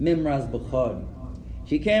 Memorize Bukhari.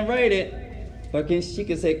 She can't write it, but she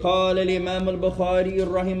can say, قال الإمام البخاري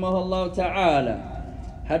رحمه الله تعالى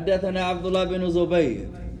حدثنا عبد الله بن زبير.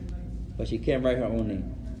 But she can't write her own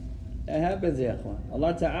name. That happens, ya ikhwan.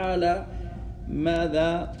 Allah Ta'ala,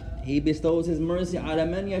 ماذا? He bestows His mercy على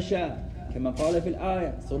من يشاء. كما قال في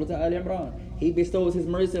الآية سورة آل عمران. He bestows His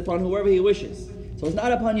mercy upon whoever He wishes. So it's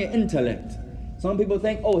not upon your intellect. Some people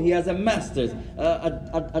think, oh, he has a master's,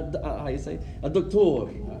 how you say, a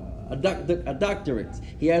doctor, a doctorate.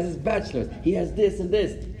 He has his bachelor's. He has this and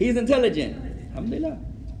this. He's intelligent. Alhamdulillah.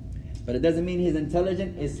 But it doesn't mean he's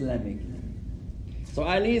intelligent Islamic. So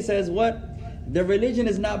Ali says what? The religion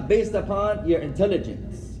is not based upon your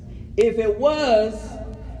intelligence. If it was,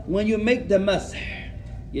 when you make the masah,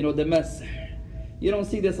 you know the masah. You don't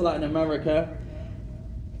see this a lot in America.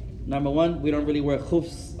 Number one, we don't really wear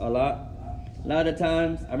khufs a lot. A lot of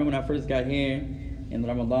times, I remember when I first got here in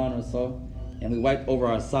Ramadan or so, and we wiped over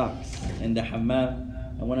our socks in the hammam,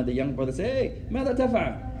 and one of the young brothers said, hey, ماذا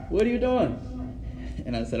تفعل? What are you doing?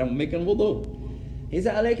 And I said, I'm making wudu. He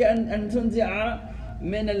said, عليك أن تنزع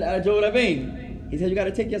من الجوربين. He said, you got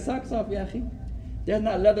to take your socks off, ya akhi. There's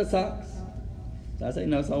not leather socks. So I said,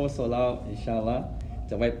 no, it's also allowed, inshallah,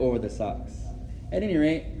 to wipe over the socks. At any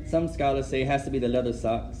rate, some scholars say it has to be the leather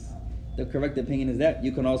socks. The correct opinion is that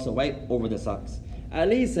you can also wipe over the socks.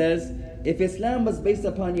 Ali says, if Islam was based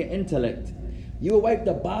upon your intellect, you will wipe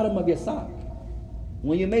the bottom of your sock.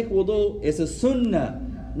 When you make wudu, it's a sunnah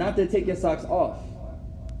not to take your socks off.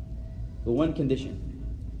 With one condition.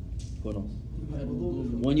 What else?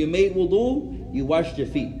 When you made wudu, you washed your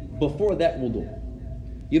feet. Before that wudu.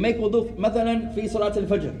 You make wudu, مثلا في صلاة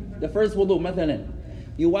الفجر. The first wudu, مثلا.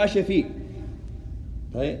 You wash your feet.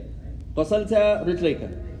 Right? غسلت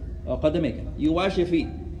رجليك. You wash your feet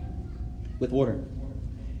with water,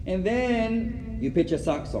 and then you put your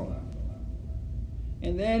socks on,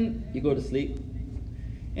 and then you go to sleep,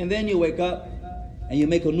 and then you wake up and you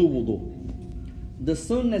make a new wudu. The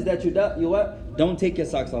sunnah is that you what? Don't take your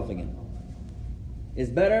socks off again.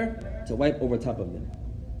 It's better to wipe over top of them.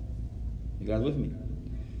 You guys with me?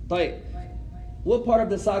 طيب, what part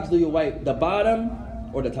of the socks do you wipe? The bottom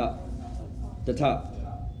or the top? The top.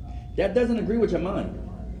 That doesn't agree with your mind.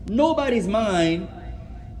 Nobody's mind,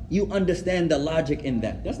 you understand the logic in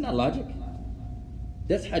that. That's not logic.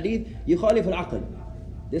 This hadith, يخالف العقل.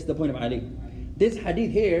 This is the point of Ali. This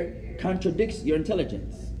hadith here contradicts your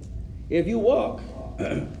intelligence. If you walk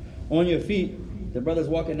on your feet, the brother's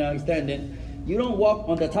walking now, he's standing, you don't walk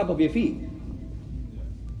on the top of your feet.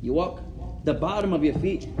 You walk, the bottom of your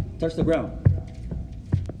feet touch the ground.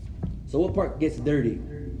 So what part gets dirty?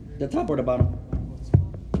 The top or the bottom?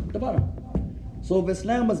 The bottom. So if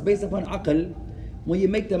Islam was based upon aql, when you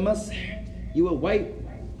make the masah, you will wipe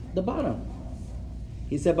the bottom.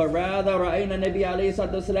 He said, but rather رأينا النبي عليه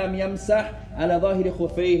الصلاة والسلام يمسح على ظاهر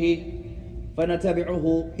خفيه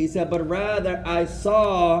فنتبعه. He said, but rather I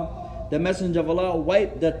saw the Messenger of Allah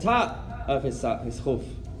wipe the top of his khuf.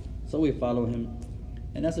 So we follow him.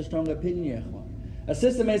 And that's a strong opinion. A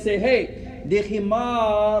sister may say, hey, the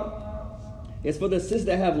khimar is for the sisters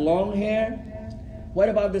that have long hair. What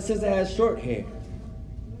about the sister that has short hair?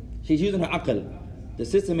 She's using her aql. The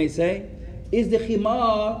sister may say, is the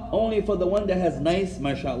khimar only for the one that has nice,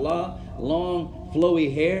 mashallah, long,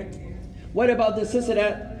 flowy hair? What about the sister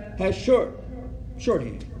that has short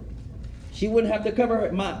hair? She wouldn't have to cover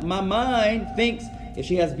her. My mind thinks if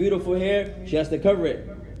she has beautiful hair, she has to cover it.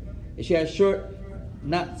 If she has short,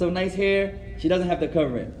 not so nice hair, she doesn't have to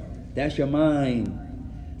cover it. That's your mind.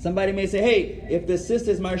 Somebody may say, hey, if the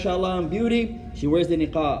sister's mashallah in beauty, she wears the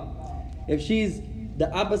niqab. If she's the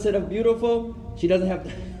opposite of beautiful, she doesn't have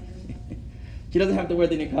to she doesn't have to wear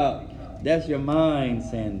the niqab. That's your mind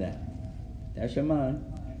saying that. That's your mind.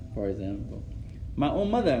 For example, my own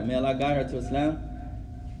mother, may Allah guide her to Islam,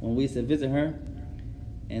 when we used to visit her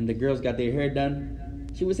and the girls got their hair done,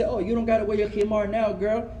 she would say, oh, you don't got to wear your khimar now,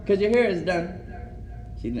 girl, because your hair is done.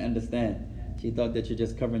 She didn't understand. She thought that you're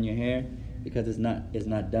just covering your hair because it's not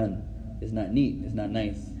done. It's not neat. It's not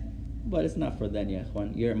nice. But it's not for that, ya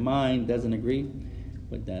ikhwan. Your mind doesn't agree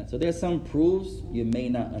with that. So there's some proofs you may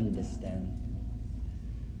not understand.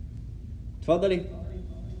 Tafadali.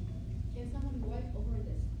 Can someone wipe over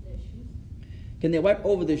the shoes? Can they wipe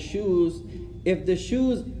over the shoes? If the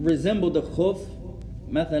shoes resemble the khuf,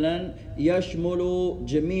 مثلا يشمل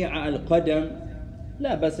جميع القدم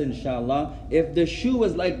لا بس إن شاء الله. If the shoe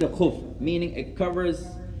is like the khuf, meaning it covers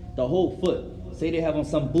the whole foot. Say they have on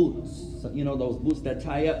some boots, you know, those boots that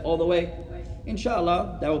tie up all the way.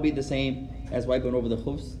 Inshallah, that will be the same as wiping over the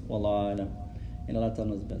khufs. Wallah alam. And Allah Ta'ala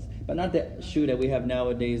knows best. But not the shoe that we have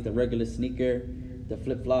nowadays, the regular sneaker, the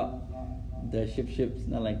flip-flop, the ships,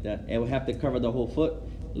 not like that. It will have to cover the whole foot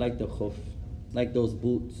like the khuf, like those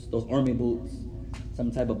boots, those army boots,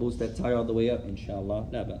 some type of boots that tie all the way up. Inshallah,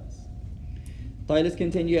 la bas. طيب, let's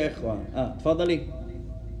continue يا إخوان. تفضلي.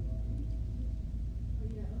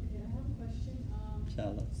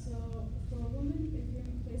 Inshallah. So, for a woman, if you're in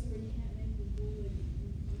a place where you can't make wudu, like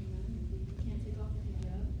you can't take off the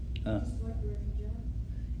hijab, just wipe your hijab.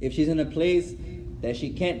 If she's in a place that she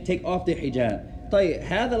can't take off the hijab. طيب,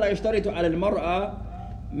 هذا لا يشترط على المرأة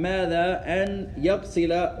ماذا أن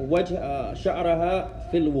يغسل وجه شعرها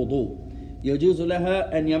في الوضوء. يجوز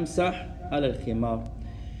لها أن يمسح على الخمار.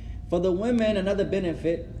 For the women, another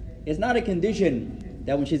benefit, it's not a condition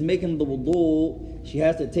that when she's making the wudu, she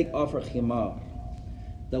has to take off her khimar.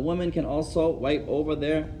 The woman can also wipe over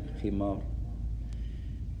their khimar.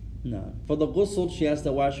 No. For the ghusl, she has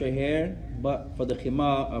to wash her hair, but for the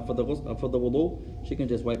khimar, for the wudu, she can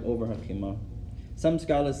just wipe over her khimar. Some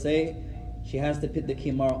scholars say she has to put the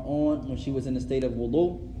khimar on when she was in a state of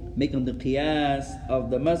wudu, making the qiyas of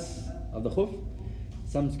the mas, of the khuf.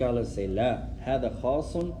 Some scholars say لا هذا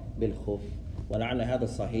خاص بالخف ولعل هذا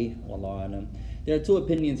صحيح والله أعلم. There are two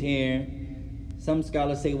opinions here. Some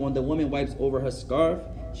scholars say when the woman wipes over her scarf,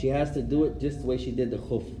 she has to do it just the way she did the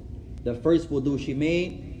khuf. The first wudu she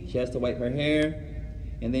made, she has to wipe her hair,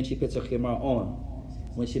 and then she puts her khimar on.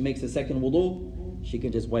 When she makes the second wudu, she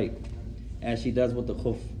can just wipe, as she does with the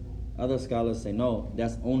khuf. Other scholars say no,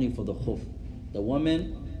 that's only for the khuf. The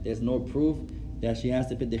woman, there's no proof that she has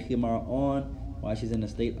to put the khimar on while she's in a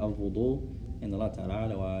state of wudu. And Allah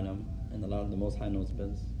Ta'ala wa alam, and Allah the Most High knows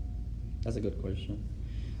best. That's a good question.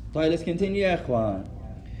 طيب, let's continue يا إخوان.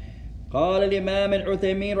 قال الإمام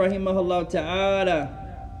العثيمين رحمه الله تعالى.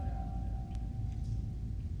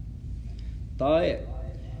 طيب,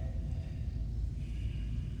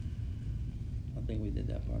 I think we did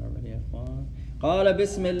that part already يا إخوان. قال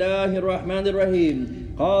بسم الله الرحمن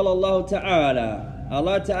الرحيم. قال الله تعالى.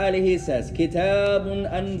 Allah Ta'ala, He says, كتاب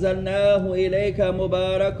أنزلناه إليك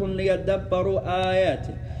مبارك ليدبروا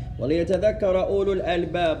آياته وليتذكر أولو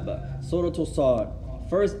الألباب. Surah As-Sad.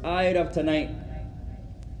 First ayat of tonight.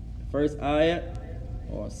 First ayat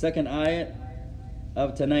or second ayat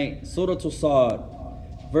of tonight. Surah As-Sad.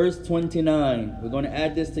 Verse 29. We're going to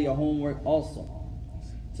add this to your homework also.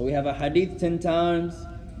 So we have a hadith 10 times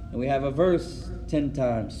and we have a verse 10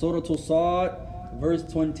 times. Surah As-Sad, verse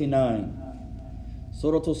 29.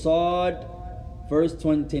 Surah As-Sad, verse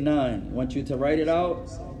 29. I want you to write it out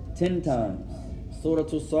 10 times. Surah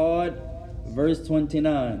As-Sad, verse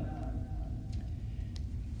 29.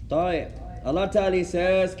 طيب. Allah Ta'ala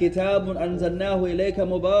says, كِتَابٌ أَنزَلْنَاهُ إِلَيْكَ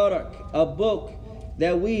مُبَارَكٌ. A book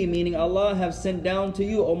that we, meaning Allah, have sent down to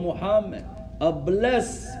you, O Muhammad. A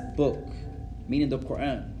blessed book, meaning the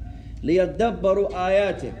Quran. لِيَدَّبَّرُوا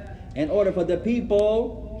آيَاتِهِ. In order for the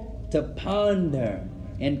people to ponder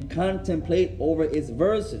and contemplate over its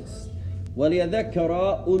verses.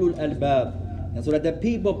 وَلِيَذَكَّرَ أُولُو الْأَلْبَابِ. And so that the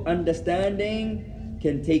people of understanding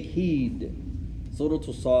can take heed. Surah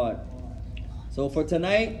As-Sad. So for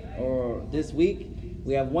tonight, or this week,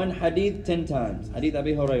 we have one hadith 10 times. Hadith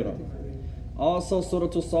Abi Hurairah. Also Surah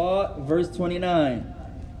As-Sad, verse 29.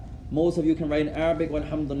 Most of you can write in Arabic,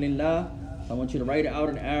 walhamdulillah. I want you to write it out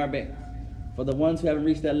in Arabic. For the ones who haven't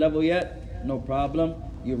reached that level yet, no problem.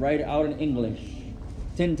 You write it out in English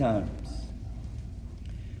 10 times.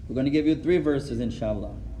 We're going to give you 3 verses,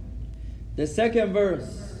 inshallah. The second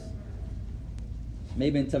verse.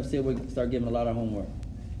 Maybe in Tafseer we'll start giving a lot of homework.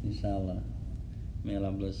 Inshallah. May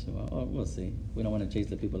Allah bless you. Oh, we'll see. We don't want to chase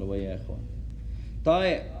the people away, ya ikhwan.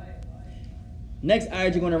 Tayyib. Next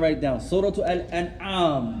ayat you're going to write down. Surah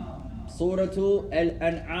Al-An'am. Surah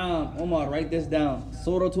Al-An'am. Omar, write this down.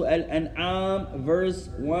 Surah Al-An'am, verse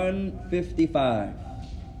 155.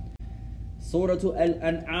 Surah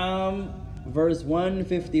Al-An'am, verse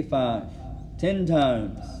 155. 10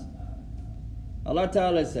 times. Allah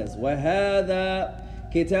Ta'ala says, وَهَذَا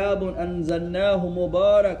كِتَابٌ أَنزَلْنَاهُ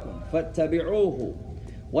مُبَارَكٌ فَاتَّبِعُوهُ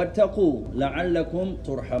وَاتَّقُوا لَعَلَّكُمْ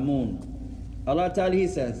تُرْحَمُونَ. Allah Ta'ala, He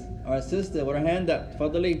says, our sister with her hand up,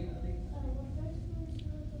 Fadli.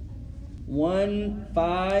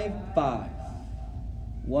 155.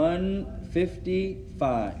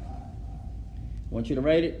 155. I want you to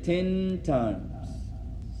write it 10 times.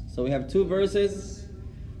 So we have two verses.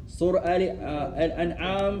 Surah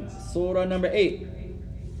Al-An'am, Surah number 8,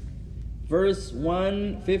 verse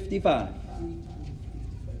 155.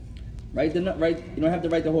 Write. You don't have to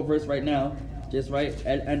write the whole verse right now. Just write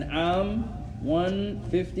Al-An'am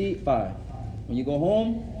 155. When you go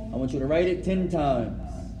home, I want you to write it 10 times.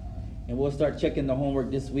 And we'll start checking the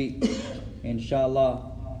homework this week,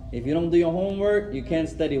 inshallah. If you don't do your homework, you can't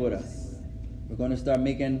study with us. We're going to start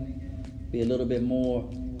be a little bit more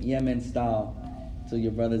Yemen style to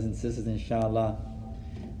your brothers and sisters, inshallah.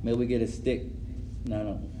 Maybe we get a stick.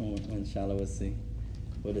 No, inshallah, we'll see.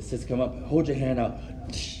 When the sisters come up, hold your hand out.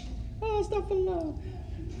 Oh, astaghfirullah.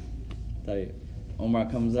 Tell you, Omar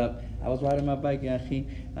comes up. I was riding my bike, Yahi.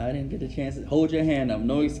 I didn't get the chance. Hold your hand up.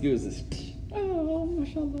 No excuses. Oh,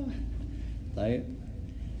 mashallah. Tell you,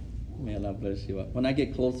 may Allah bless you. When I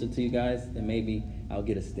get closer to you guys, then maybe I'll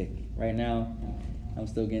get a stick. Right now, I'm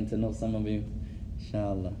still getting to know some of you.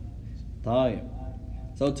 Inshallah. Tell you.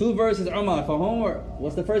 So 2 verses, Umar, for homework.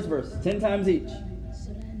 What's the first verse? 10 times each.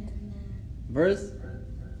 Verse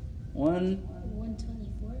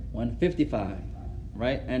 124. 155.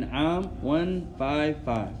 Right? An'am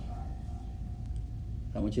 155.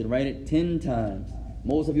 I want you to write it 10 times.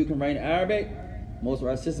 Most of you can write in Arabic. Most of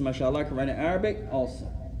our sisters, mashallah, can write in Arabic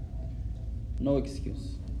also. No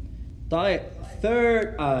excuse.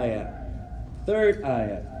 Third ayah.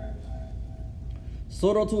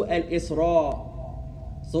 Surah Al-Isra.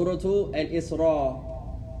 Surah Al-Isra,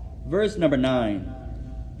 verse number 9.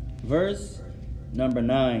 Verse number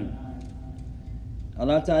 9.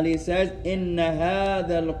 Allah Ta'ala says, إِنَّ هَذَا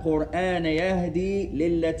الْقُرْآنَ يَهْدِي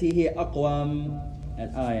لِلَّتِي هِيَ أَقْوَمُ.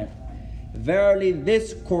 Al-ayah. Verily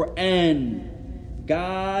this Quran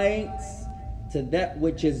guides to that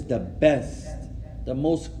which is the best, the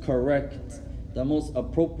most correct, the most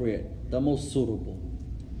appropriate, the most suitable.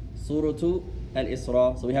 Surah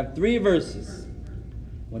Al-Isra. So we have 3 verses. I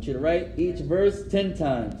want you to write each verse 10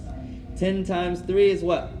 times. 10 times 3 is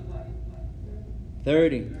what?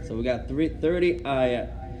 30. So we got 30 ayat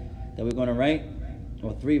that we're going to write,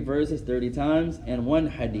 or 3 verses 30 times, and 1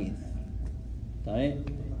 hadith. Right?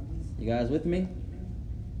 You guys with me?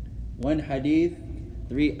 1 hadith,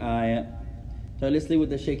 3 ayat. So let's see what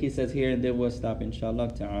the Shaykh says here, and then we'll stop, inshallah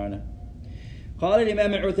ta'ala. قال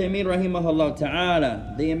الإمام العثيمين رحمه الله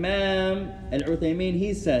تعالى. The Imam al-Uthaymin,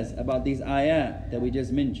 he says about these ayat that we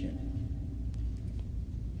just mentioned.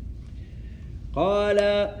 قال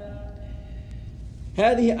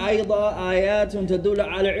هذه أيضا آيات تدل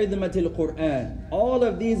على عظمة القرآن. All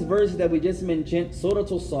of these verses that we just mentioned, Surah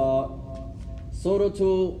Al-Sad, Surah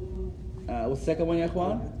what's the second one, ya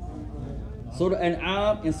ikhwan? Surah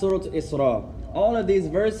Al-An'am and Surah Al-Isra. All of these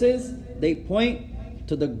verses, they point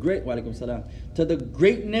to the greatness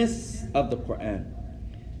of the Quran.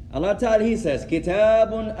 Allah Ta'ala, He says,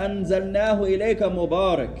 Kitabun anzalnahu ilayka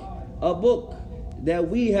mubarak. A book that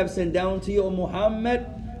we have sent down to you, O Muhammad,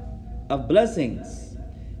 of blessings.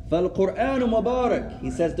 فَالْقُرْآنُ mubarak. He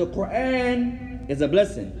says the Quran is a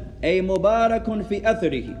blessing. أي مبارك في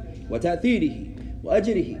أثره وتأثيره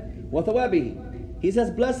وأجره وثوابه. He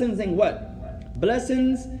says blessings in what?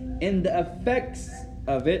 Blessings in the effects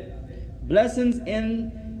of it. Blessings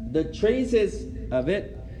in the traces of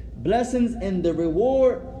it. Blessings in the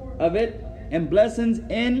reward of it. And blessings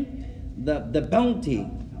in the bounty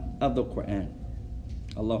of the Quran.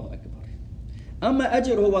 Allahu Akbar. Amma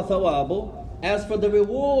ajruhu wa thawabu. As for the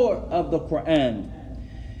reward of the Quran,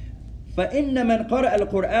 فَإِنَّ مَنْ قَرَأَ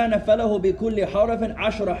الْقُرْآنَ فَلَهُ بِكُلِّ حَرْفٍ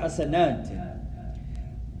عَشْرَ حَسَنَاتٍ.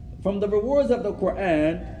 From the rewards of the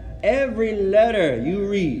Quran, every letter you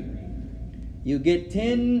read, you get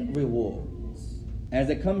 10 rewards,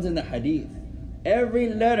 as it comes in the hadith.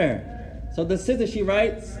 Every letter. So the sister, she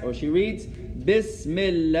writes, or she reads,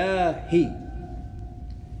 Bismillahi.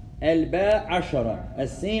 الباء 10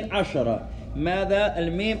 السين 10 ماذا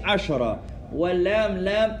الميم 10 واللام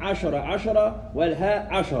لام 10 والهاء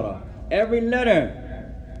 10. Every letter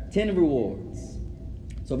 10 rewards.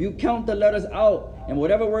 So if you count the letters out and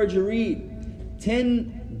whatever words you read,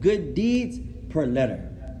 10 good deeds per letter.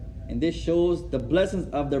 And this shows the blessings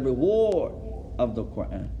of the reward of the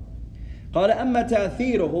Quran. قال أما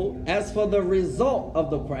تأثيره, as for the result of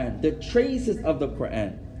the Quran, the traces of the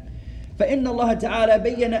Quran, فإن الله تعالى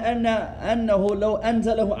بين أنه لو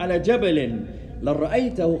أنزله على جبل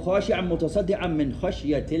لرأيته خاشعا متصدعا من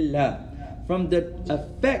خشية الله. From the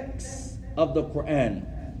effects of the Quran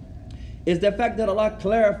is the fact that Allah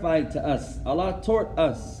clarified to us, Allah taught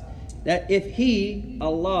us that if He,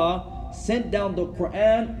 Allah, sent down the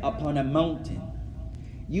Quran upon a mountain,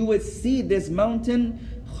 you would see this mountain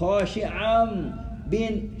khashi'an,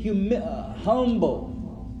 being humble,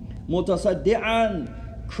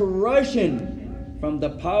 mutasaddi'an, crushing from the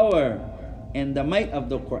power and the might of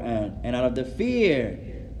the Quran and out of the fear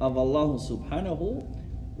of Allah subhanahu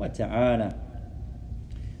wa ta'ala.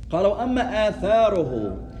 قال وأما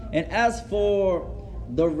آثاره, and as for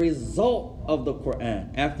the result of the Quran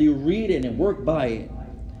after you read it and work by it,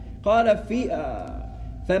 قال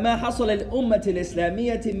فما حصل للأمة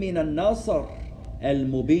الإسلامية من النصر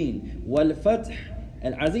المبين والفتح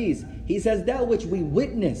العزيز. He says that which we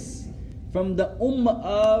witness from the ummah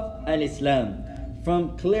of al-Islam,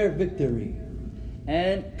 from clear victory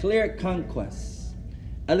and clear conquest.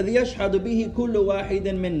 الذي يشهد به كل واحد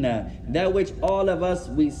منا, that which all of us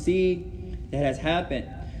we see that has happened.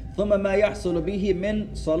 ثم ما يحصل به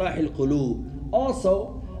من صلاح القلوب,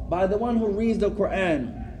 also by the one who reads the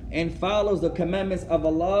Quran and follows the commandments of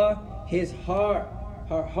Allah, his heart,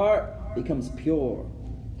 her heart becomes pure.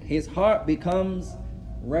 His heart becomes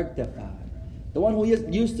rectified. The one who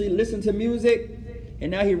used to listen to music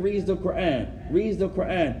and now he reads the Quran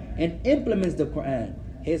and implements the Quran,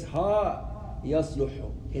 his heart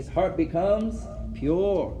yasluhu, his heart becomes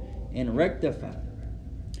pure and rectified.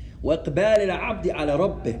 وَإِقْبَالِ الْعَبْدِ عَلَى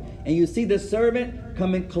رَبِّهِ, and you see the servant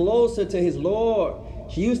coming closer to his Lord.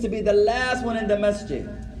 She used to be the last one in the masjid,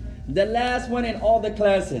 the last one in all the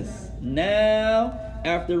classes. Now,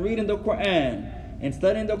 after reading the Quran and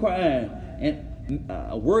studying the Quran and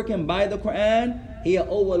working by the Quran, هي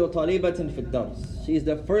أول طالبة في الدرس. She is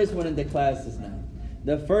the first one in the classes now.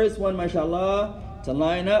 The first one, mashallah, to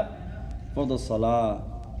line up for the salah.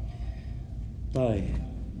 طيب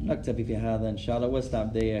نكتفي في هذا إن شاء الله. We'll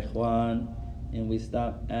stop there يا إخوان, and we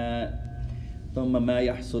stop at ثم ما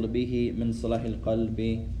يحصل به من صلاح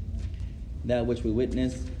القلب, that which we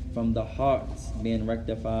witness from the hearts being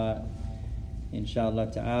rectified.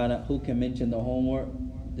 Inshallah ta'ala. Who can mention the homework,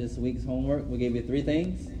 this week's homework? We gave you 3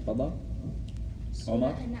 things. Fadal.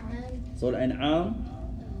 Omar. Surah An'am.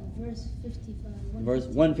 Verse 55. Verse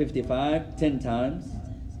 155, 10 times.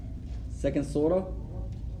 Second surah,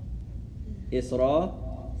 Isra,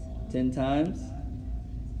 10 times.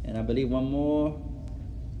 And I believe one more,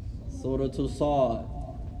 Surah to Sad,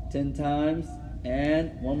 10 times.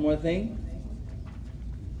 And one more thing.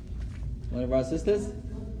 One of our sisters,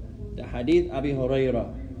 the Hadith Abi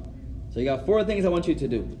Hurairah. So you got 4 things I want you to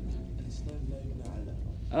do.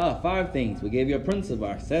 5 things. We gave you a principle,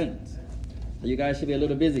 our sense. So you guys should be a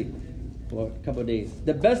little busy for a couple of days.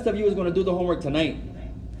 The best of you is going to do the homework tonight.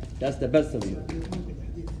 That's the best of you.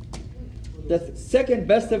 The second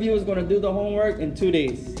best of you is going to do the homework in 2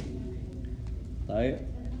 days. Right?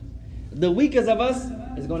 The weakest of us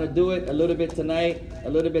is going to do it a little bit tonight, a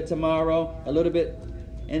little bit tomorrow, a little bit.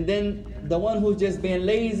 And then the one who's just being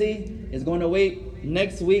lazy is going to wait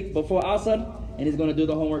next week before Asr, and he's going to do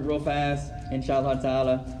the homework real fast, inshallah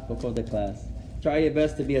ta'ala, before the class. Try your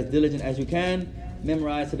best to be as diligent as you can.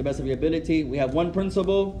 Memorize to the best of your ability. We have 1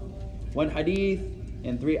 principle, 1 hadith,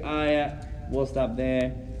 and 3 ayah. We'll stop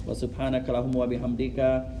there. وسبحانك اللهم وبحمدك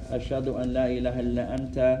أشهد أن لا إله إلا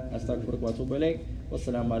أنت أستغفرك وأتوب إليك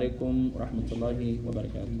والسلام عليكم ورحمة الله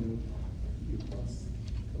وبركاته.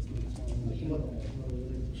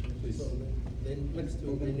 Then next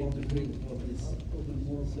week we need to bring all this.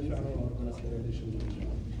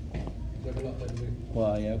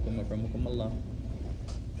 وإياكم أكرمكم الله.